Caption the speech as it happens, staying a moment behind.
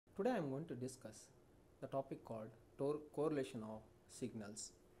Today I am going to discuss the topic called correlation of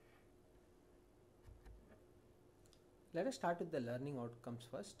signals. Let us start with the learning outcomes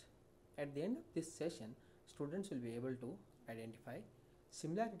first. At the end of this session, students will be able to identify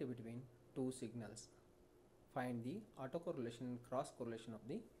similarity between two signals, find the autocorrelation and cross correlation of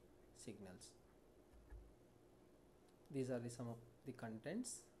the signals. These are some of the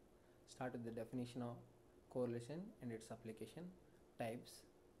contents. Start with the definition of correlation and its application, types,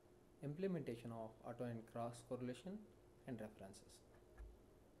 implementation of auto and cross correlation, and references.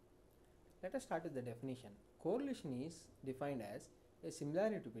 Let us start with the definition. Correlation is defined as a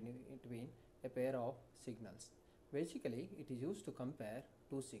similarity between a pair of signals. Basically, it is used to compare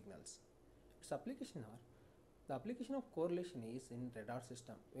two signals. Its application are: the application of correlation is in radar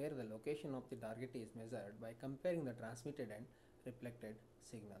system, where the location of the target is measured by comparing the transmitted and reflected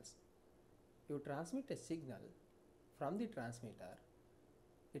signals. You transmit a signal from the transmitter,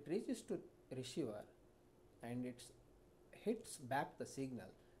 it reaches to receiver and it hits back the signal,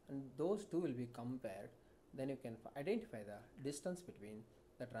 and those two will be compared. Then you can identify the distance between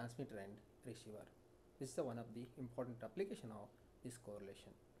the transmitter and receiver. This is one of the important application of this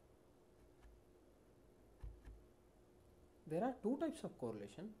correlation. There are two types of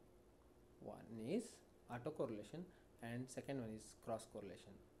correlation. One is autocorrelation and second one is cross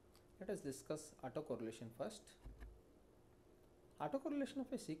correlation. Let us discuss autocorrelation first. Autocorrelation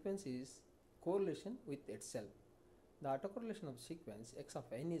of a sequence is correlation with itself. The autocorrelation of sequence x of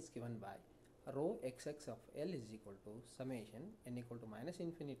n is given by rho xx of L is equal to summation n equal to minus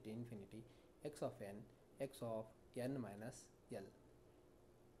infinity to infinity x of n x of n minus L.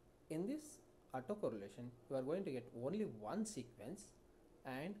 In this autocorrelation, you are going to get only one sequence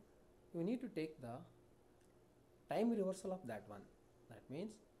and you need to take the time reversal of that one. That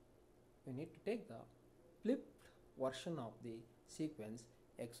means you need to take the flipped version of the sequence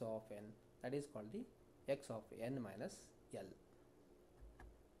x of n, that is called the x of n minus L.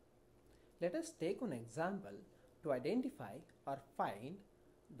 Let us take an example to identify or find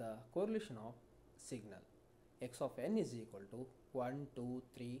the correlation of signal. X of n is equal to 1, 2,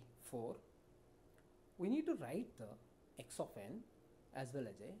 3, 4. We need to write the x of n as well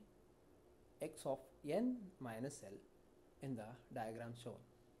as a x of n minus L in the diagram shown.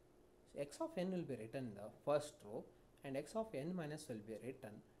 So x of n will be written in the first row and x of n minus will be written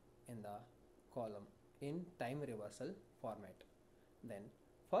in the column in time reversal format. Then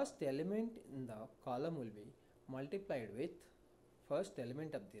first element in the column will be multiplied with first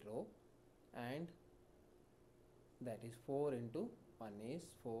element of the row, and that is 4 into 1 is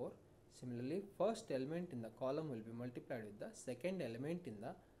 4. Similarly, first element in the column will be multiplied with the second element in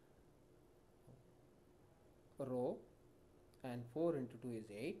the row, and 4 into 2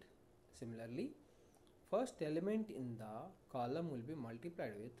 is 8. Similarly, first element in the column will be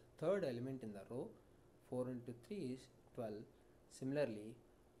multiplied with third element in the row. 4 into 3 is 12. Similarly,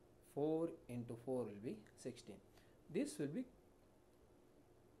 4 into 4 will be 16. This will be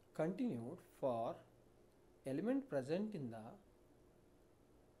continued for element present in the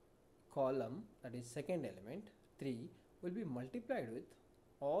column, that is second element 3 will be multiplied with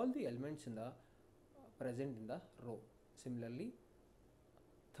all the elements in the present in the row. Similarly,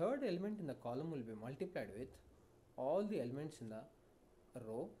 third element in the column will be multiplied with all the elements in the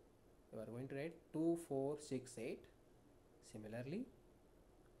row. You are going to write 2, 4, 6, 8. Similarly,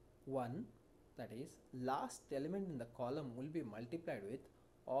 1, that is last element in the column, will be multiplied with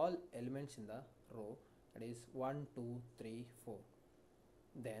all elements in the row, that is 1, 2, 3, 4.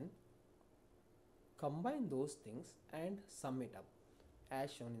 Then combine those things and sum it up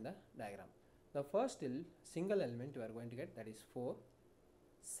as shown in the diagram. The first single element you are going to get, that is 4.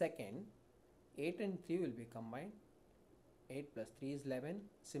 Second, 8 and 3 will be combined. 8 plus 3 is 11.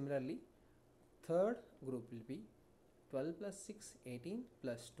 Similarly, third group will be 12 plus 6, 18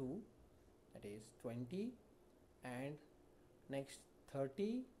 plus 2, that is 20, and next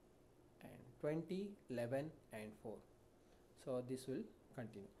 30 and 20, 11 and 4. So this will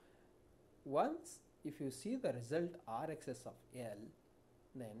continue. Once if you see the result RXS of L,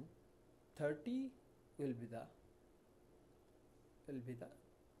 then 30 will be the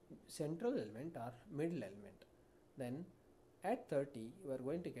central element or middle element. Then at 30 you are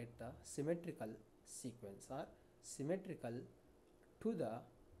going to get the symmetrical sequence or symmetrical to the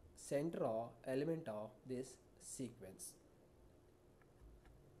center or element of this sequence.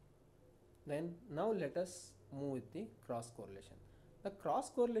 Then now let us move with the cross correlation. The cross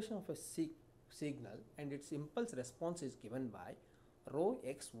correlation of a signal and its impulse response is given by rho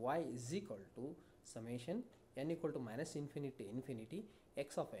xy is equal to summation n equal to minus infinity to infinity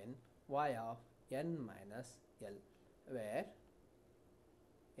x of n y of n minus L, where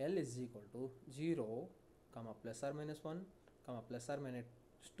L is equal to 0, comma plus or minus 1, comma plus or minus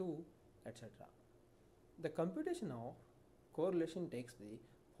 2, etc. The computation of correlation takes the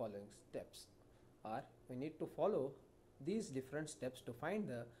following steps, or we need to follow these different steps to find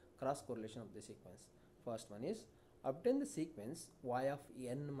the cross correlation of the sequence. First one is obtain the sequence y of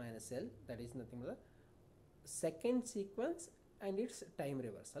n minus L, that is nothing but the second sequence and its time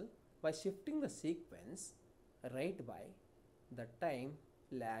reversal by shifting the sequence right by the time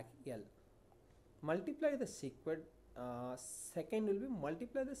lag L. Multiply the sequence, second will be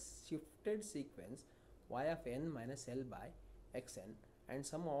multiply the shifted sequence y of n minus L by xn and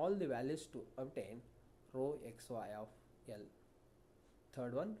sum all the values to obtain rho xy of L.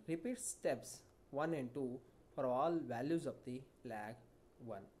 Third one, repeat steps 1 and 2 for all values of the lag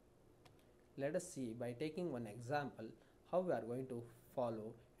 1. Let us see by taking one example how we are going to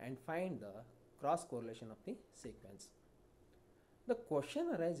follow and find the cross correlation of the sequence. The question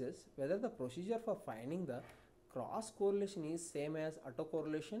arises whether the procedure for finding the cross correlation is same as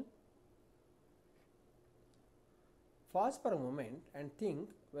autocorrelation. Pause for a moment and think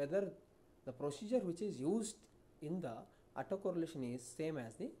whether the procedure which is used in the autocorrelation is same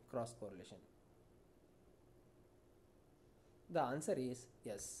as the cross correlation. The answer is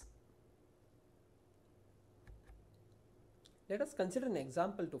yes. Let us consider an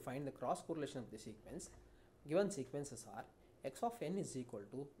example to find the cross correlation of the sequence. Given sequences are x of n is equal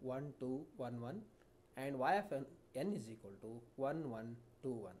to 1, 2, 1, 1 and y of n is equal to 1, 1, 2,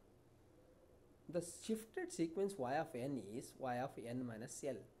 1. The shifted sequence y of n is y of n minus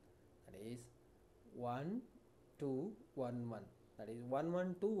L, that is 1, 2, 1, 1, that is 1,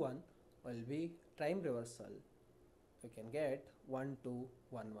 1, 2, 1 will be time reversal. You can get 1, 2,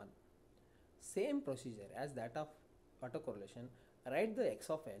 1, 1. Same procedure as that of autocorrelation. Write the x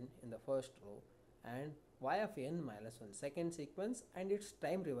of n in the first row and y of n minus 1 second sequence and its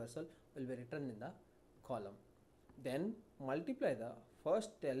time reversal will be written in the column. Then multiply the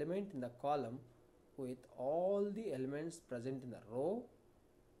first element in the column with all the elements present in the row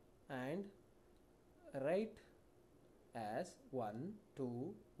and write as 1,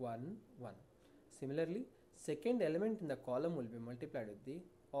 2, 1, 1. Similarly, second element in the column will be multiplied with the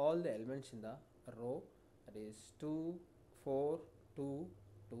all the elements in the row, that is 2, 4, 2,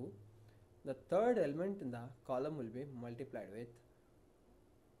 2. The third element in the column will be multiplied with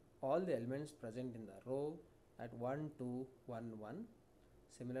all the elements present in the row at 1, 2, 1, 1.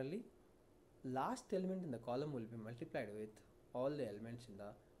 Similarly, last element in the column will be multiplied with all the elements in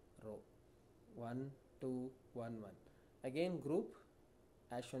the row 1, 2, 1, 1. Again group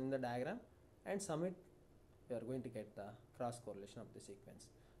as shown in the diagram and sum it. You are going to get the cross correlation of the sequence.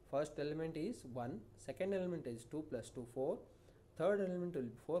 First element is 1, second element is 2 plus 2, 4, third element will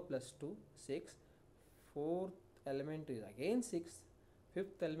be 4 plus 2, 6, fourth element is again 6,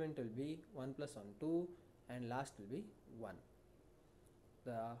 fifth element will be 1 plus 1, 2 and last will be 1.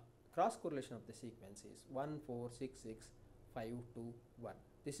 The cross correlation of the sequence is 1, 4, 6, 6, 5, 2, 1.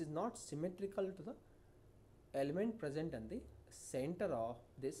 This is not symmetrical to the element present in the center of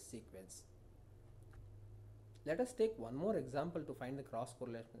this sequence. Let us take one more example to find the cross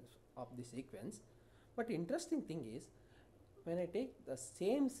correlation of the sequence. But interesting thing is, when I take the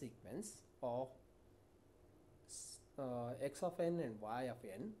same sequence of x of n and y of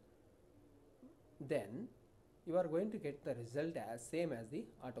n, then you are going to get the result as same as the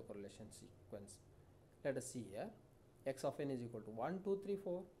autocorrelation sequence. Let us see here, x of n is equal to 1, 2, 3,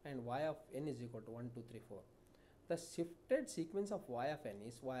 4 and y of n is equal to 1, 2, 3, 4. The shifted sequence of y of n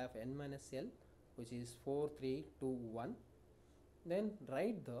is y of n minus L, which is 4, 3, 2, 1. Then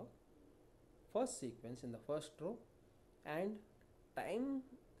write the first sequence in the first row and time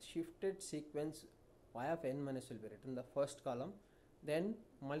shifted sequence y of n minus will be written in the first column. Then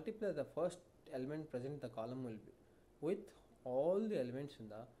multiply the first element present in the column will be with all the elements in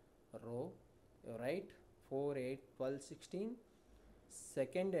the row. You write 4, 8, 12, 16.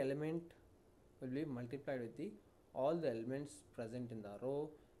 Second element will be multiplied with the all the elements present in the row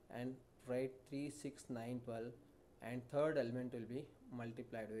and write 3, 6, 9, 12 and third element will be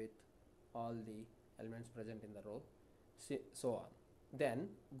multiplied with all the elements present in the row, so on. Then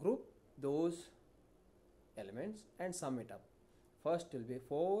group those elements and sum it up. First will be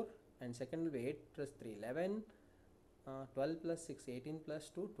 4 and second will be 8 plus 3, 11, 12 plus 6, 18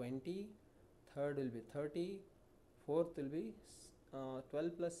 plus 2, 20, third will be 30, fourth will be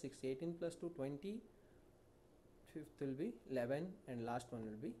 12 plus 6, 18 plus 2, 20, fifth will be 11 and last one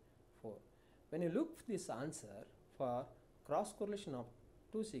will be 4. When you look for this answer for cross correlation of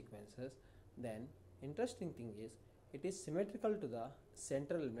two sequences, then interesting thing is it is symmetrical to the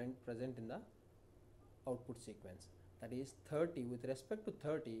central element present in the output sequence. that is 30. With respect to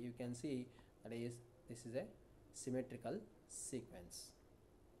 30, you can see that is this is a symmetrical sequence.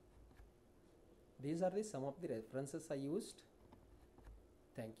 These are the some of the references I used.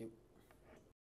 Thank you.